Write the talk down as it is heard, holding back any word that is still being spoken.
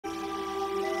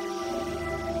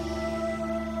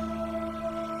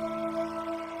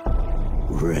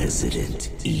Resident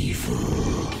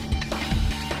Evil.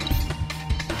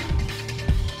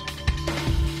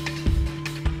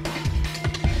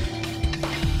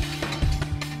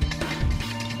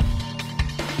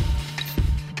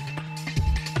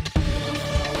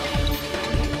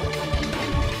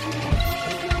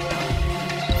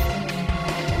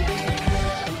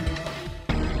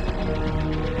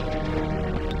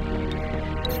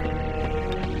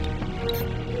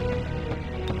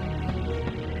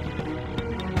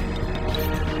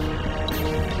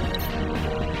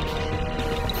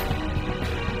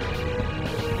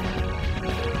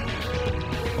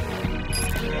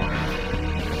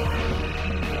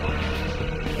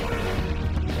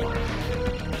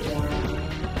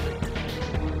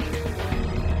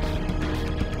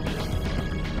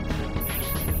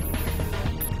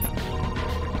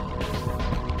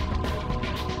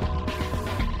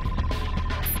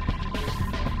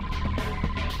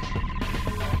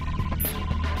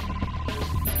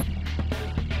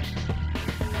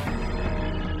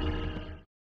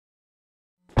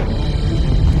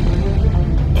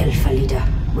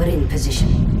 We're in position.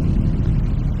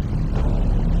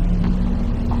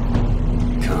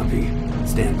 Copy.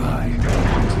 Stand by.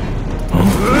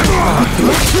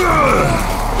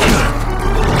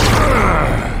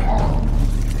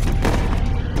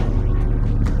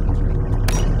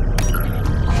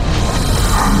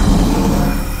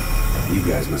 You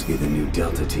guys must be the new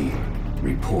Delta team.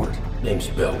 Report. Name's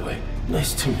Belway.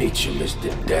 Nice to meet you,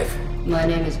 Mr. Death. My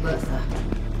name is Bertha.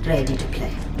 Ready to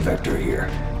play. Vector here.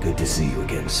 Good to see you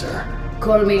again, sir.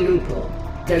 Call me Lupo,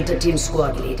 Delta Team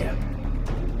Squad Leader.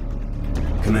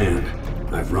 Command,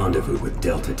 I've rendezvoused with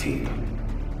Delta Team.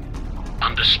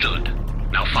 Understood.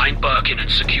 Now find Birkin and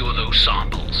secure those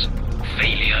samples.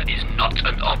 Failure is not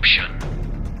an option.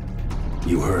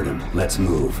 You heard him. Let's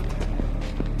move.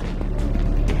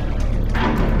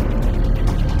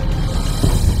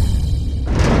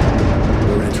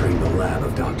 We're entering the lab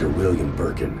of Dr. William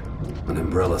Birkin, an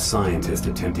Umbrella scientist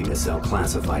attempting to sell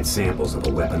classified samples of a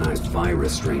weaponized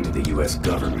virus strain to the US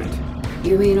government.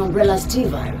 You mean Umbrella's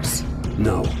T-virus?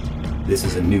 No. This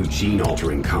is a new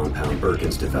gene-altering compound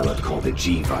Birkin's developed called the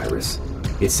G-virus.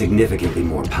 It's significantly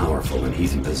more powerful, and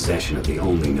he's in possession of the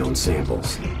only known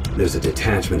samples. There's a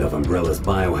detachment of Umbrella's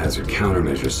biohazard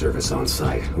countermeasure service on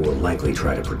site who will likely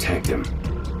try to protect him.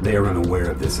 They are unaware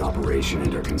of this operation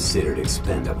and are considered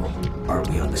expendable. Aren't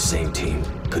we on the same team?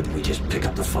 Couldn't we just pick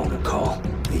up the phone and call?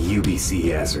 The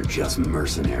UBCS are just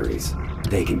mercenaries.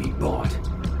 They can be bought.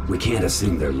 We can't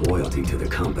assume their loyalty to the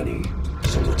company.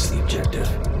 So what's the objective?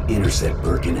 Intercept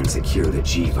Birkin and secure the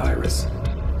G-virus.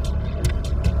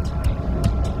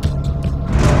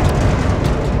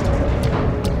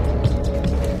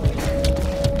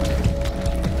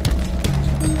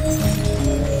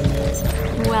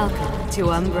 Welcome to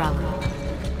Umbrella.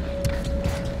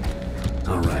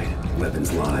 All right,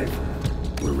 weapons live.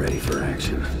 We're ready for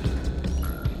action. All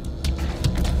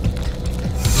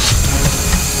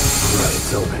right,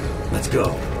 it's open. Let's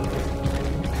go.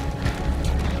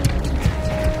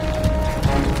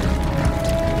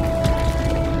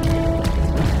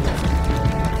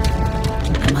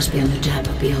 I must be on the job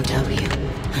of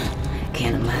BOW.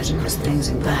 Can't imagine those things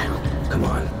in battle. Come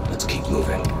on, let's keep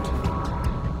moving.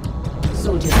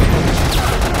 Soldiers.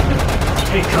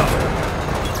 Take cover.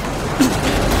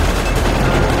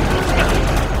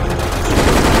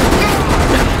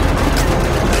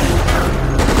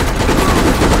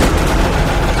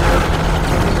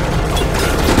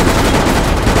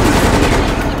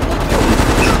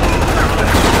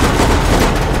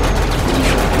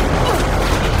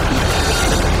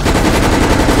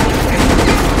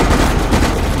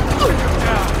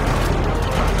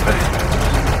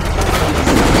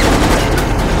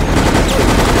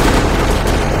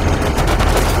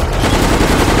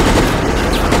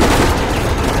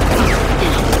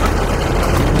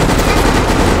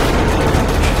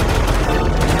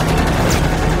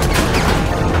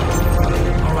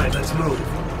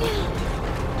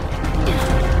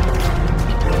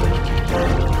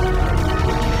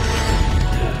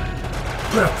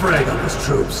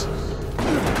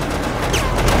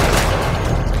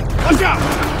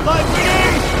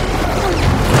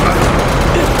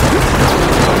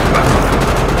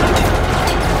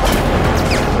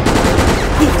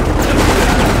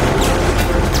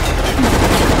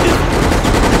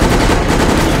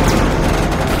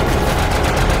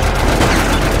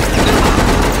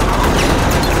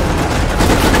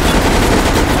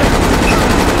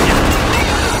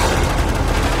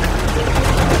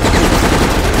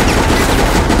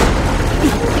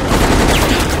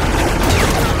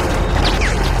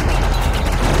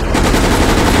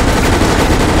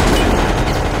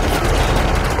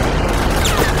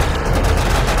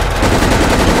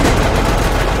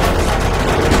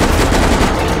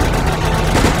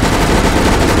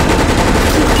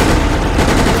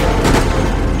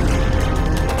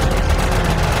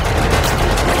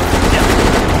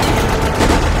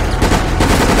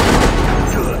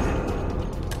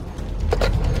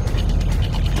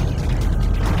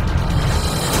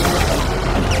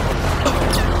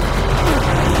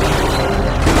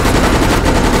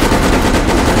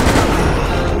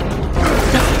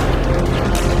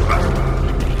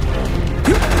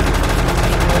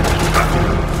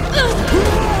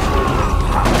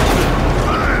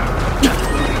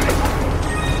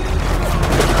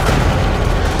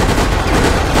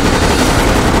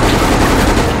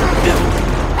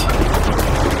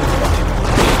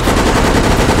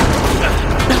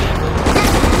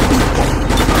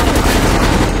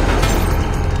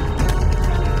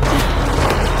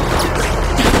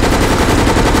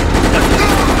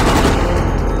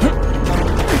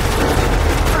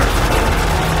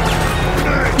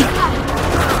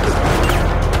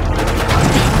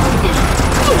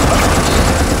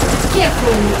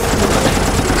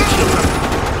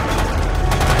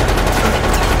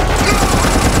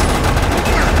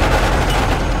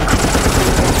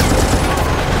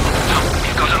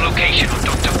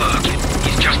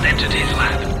 Birkin's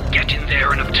lab. Get in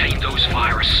there and obtain those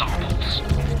virus samples.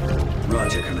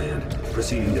 Roger, Command.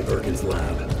 Proceeding to Birkin's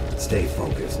lab. Stay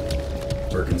focused.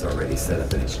 Birkin's already set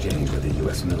up an exchange with the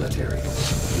U.S. military. You know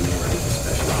where the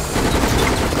special operators.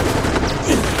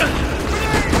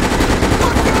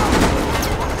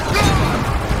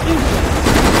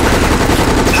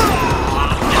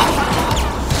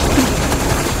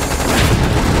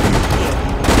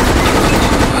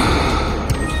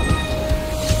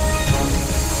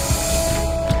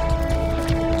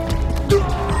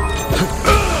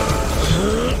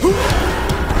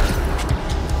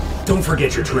 Don't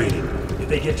forget your training. If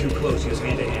they get too close, use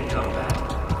hand-to-hand combat.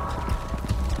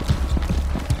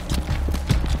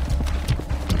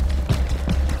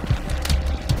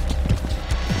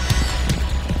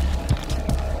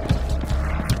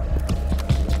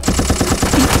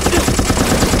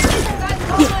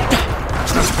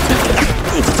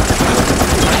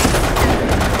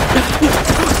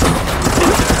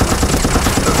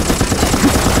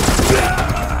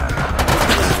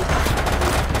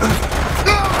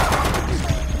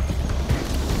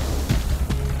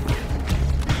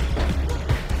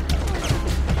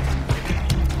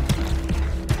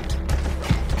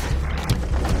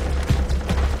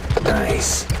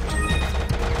 Nice.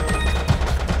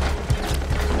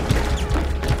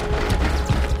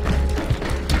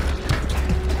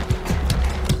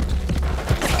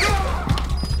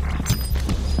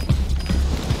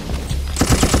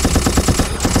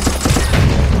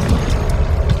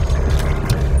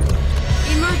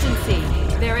 Emergency.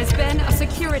 There has been a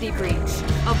security breach.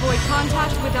 Avoid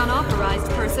contact with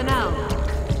unauthorized personnel.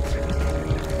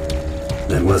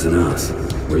 That wasn't us.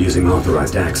 We're using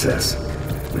authorized access.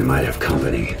 We might have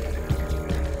company.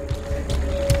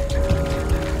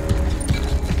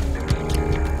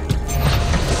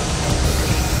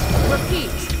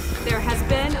 Repeat. There has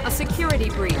been a security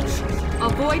breach.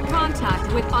 Avoid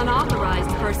contact with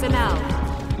unauthorized personnel.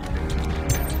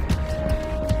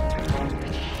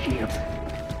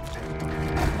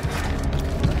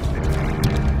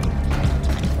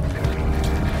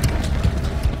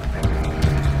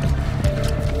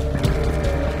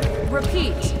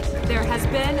 Repeat. There has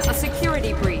been a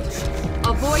security breach.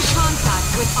 Avoid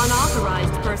contact with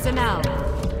unauthorized personnel.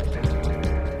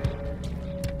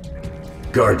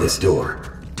 Guard this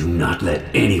door. Do not let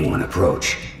anyone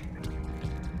approach.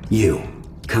 You,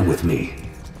 come with me.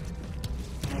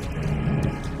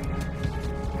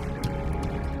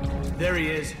 There he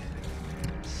is.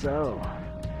 So,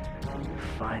 you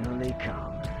finally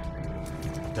come.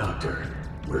 Doctor,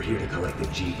 we're here to collect the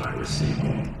G-virus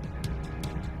sample.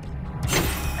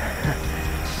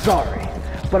 Sorry,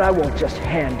 but I won't just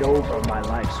hand over my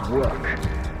life's work.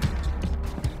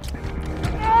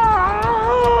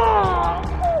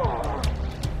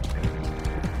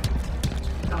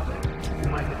 Stop it. You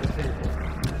might get the sample.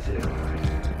 That's it, all right.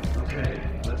 Okay,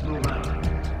 let's move out.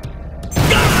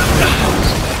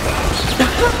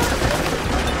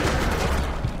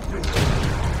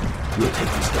 We'll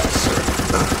take these guys, sir.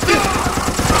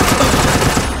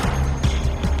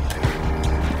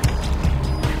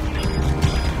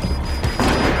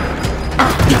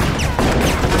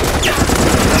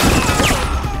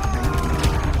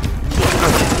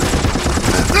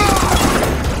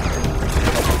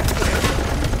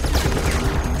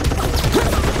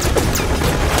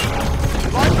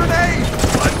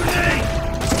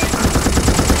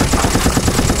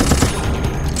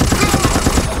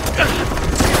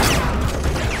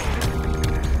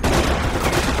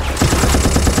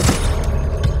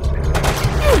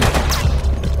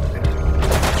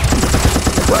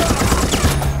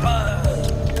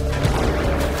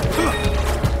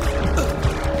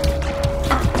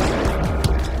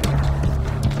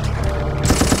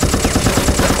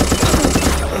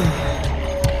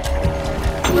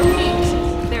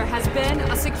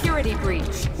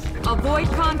 Avoid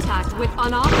contact with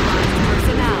unauthorized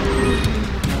personnel.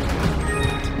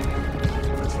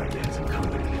 Looks like they had some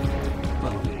company.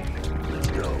 Follow me. Let's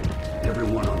go.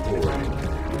 Everyone on board.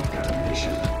 We've got a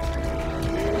mission.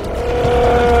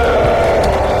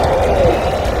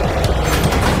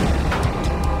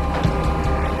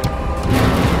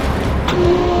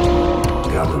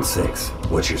 Goblin 6,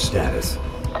 what's your status?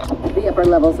 The upper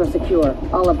levels are secure.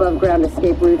 All above ground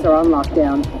escape routes are on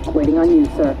lockdown. Waiting on you,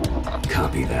 sir.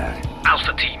 Copy that.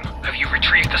 Alpha Team, have you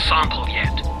retrieved the sample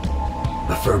yet?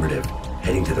 Affirmative.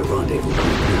 Heading to the rendezvous point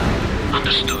now.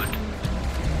 Understood.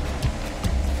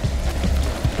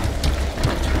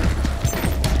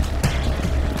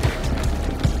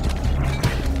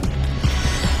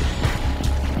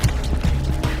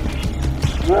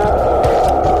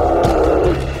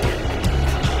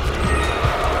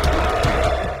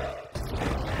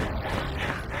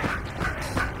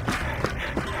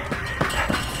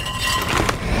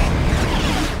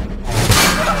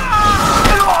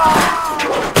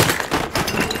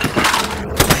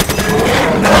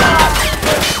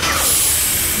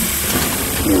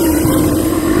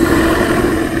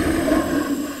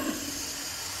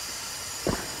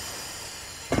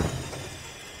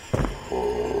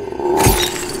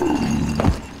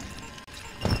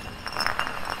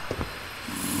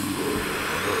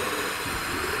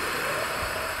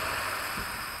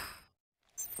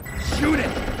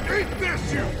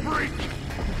 you freak!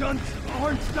 Guns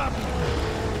aren't stopping.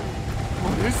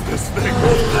 What is this thing?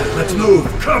 Let's move!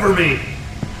 Cover me!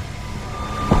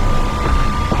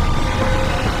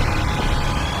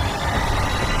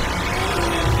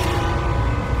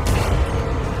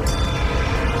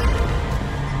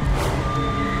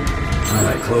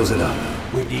 Alright, close it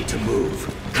up. We need to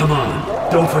move. Come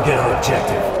on, don't forget our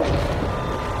objective.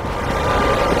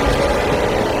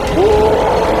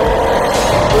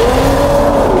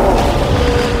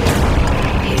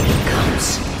 Here he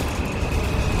comes.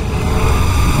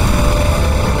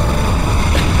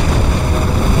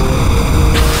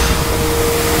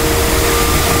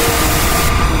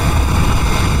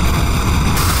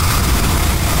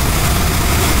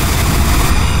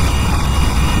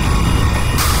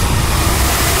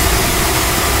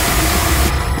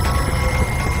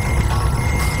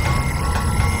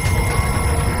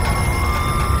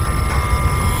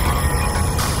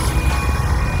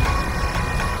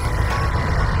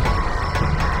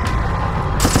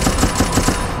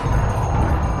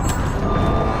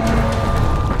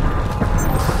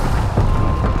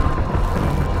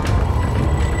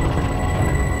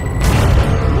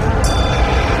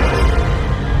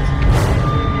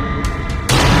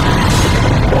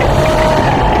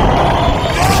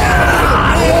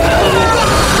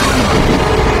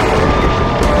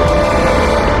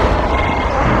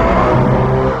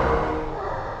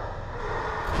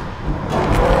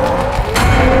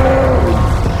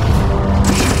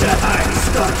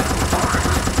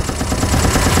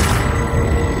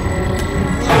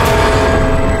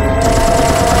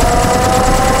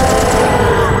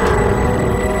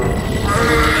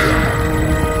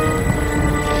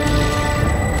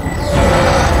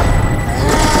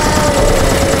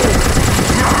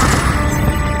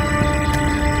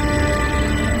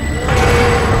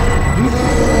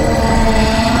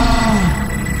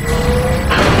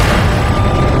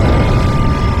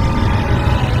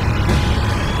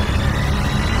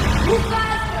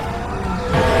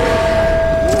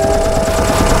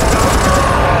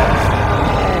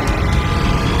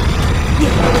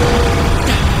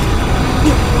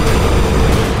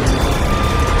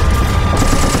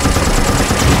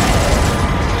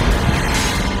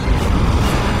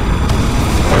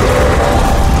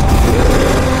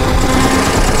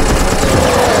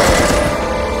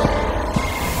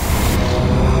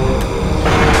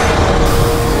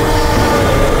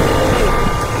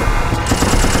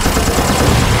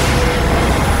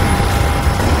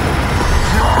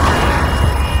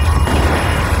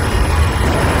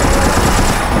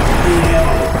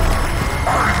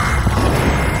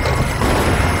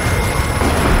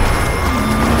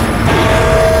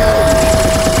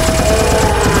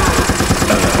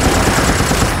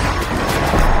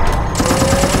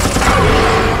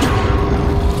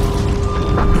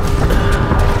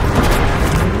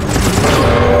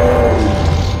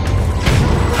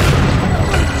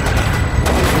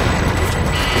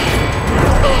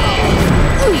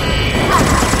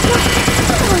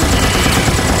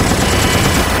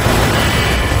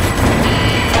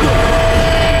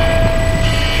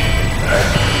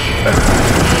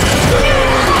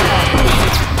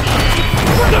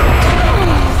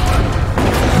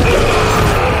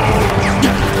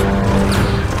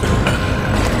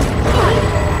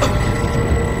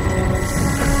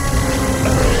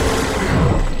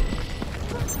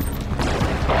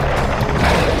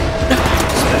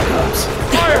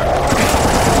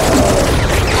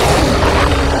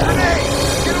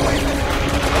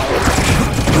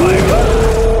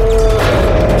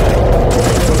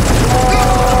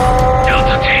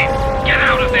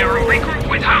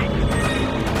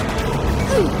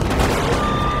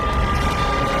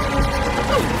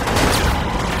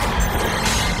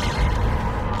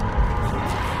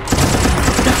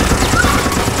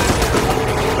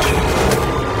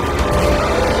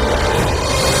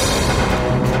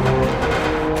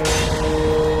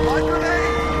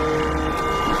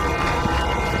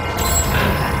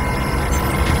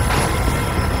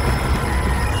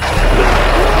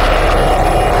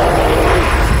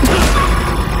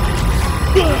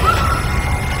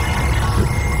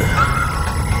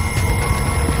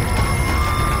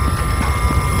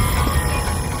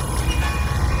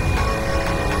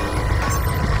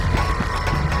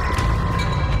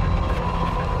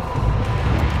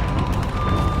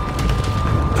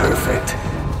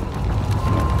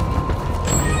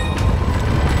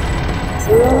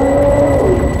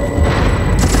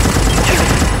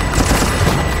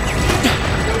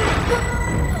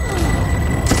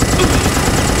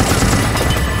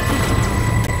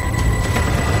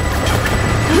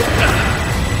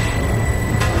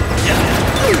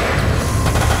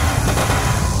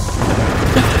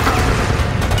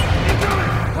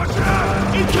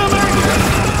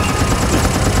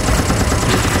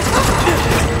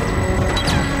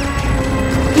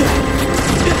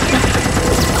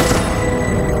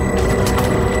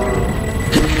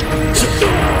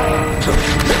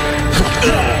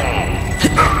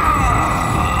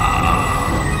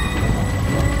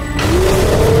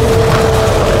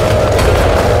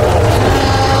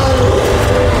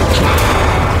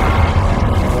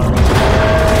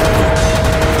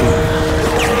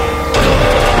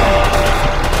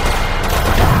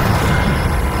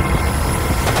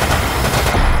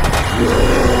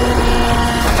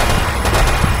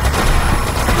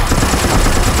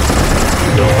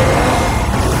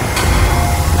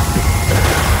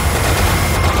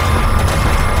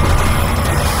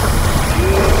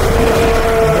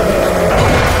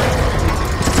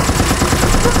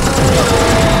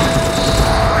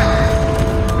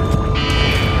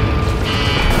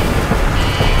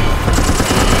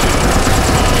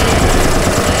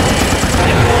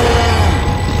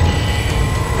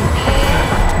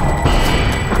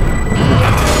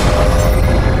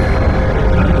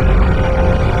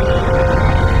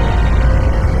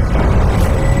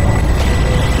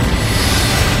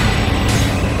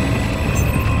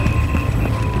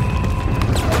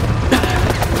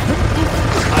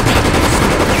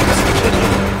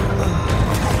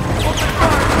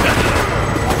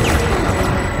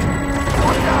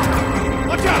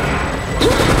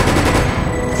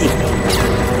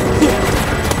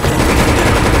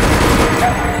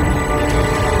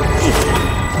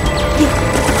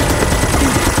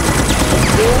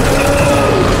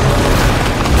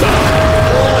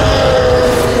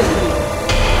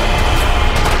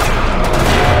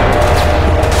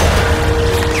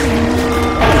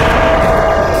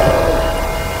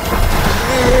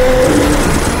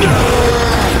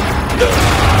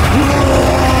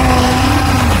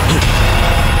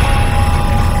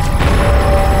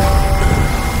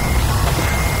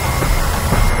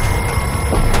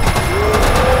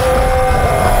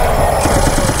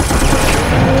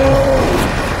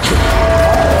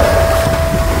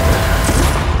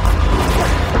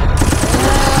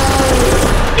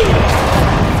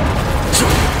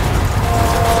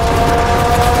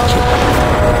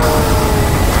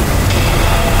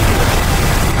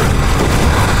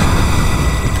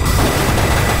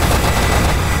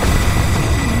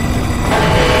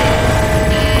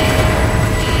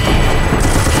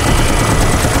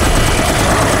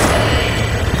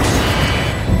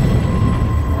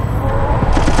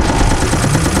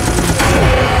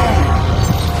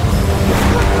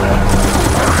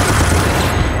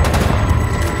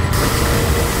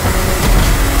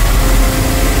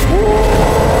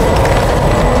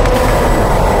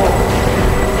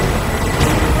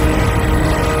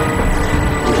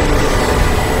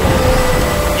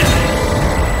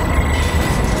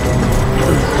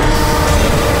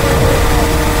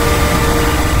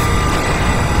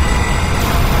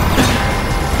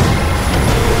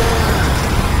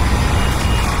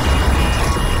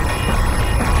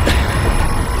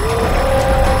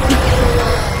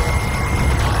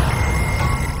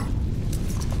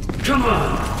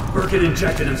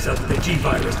 injected himself with the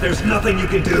G-Virus. There's nothing you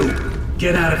can do.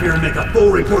 Get out of here and make a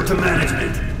full report to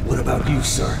management. What about you,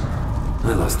 sir?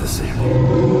 I lost the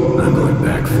sample. I'm going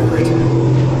back for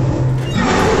it.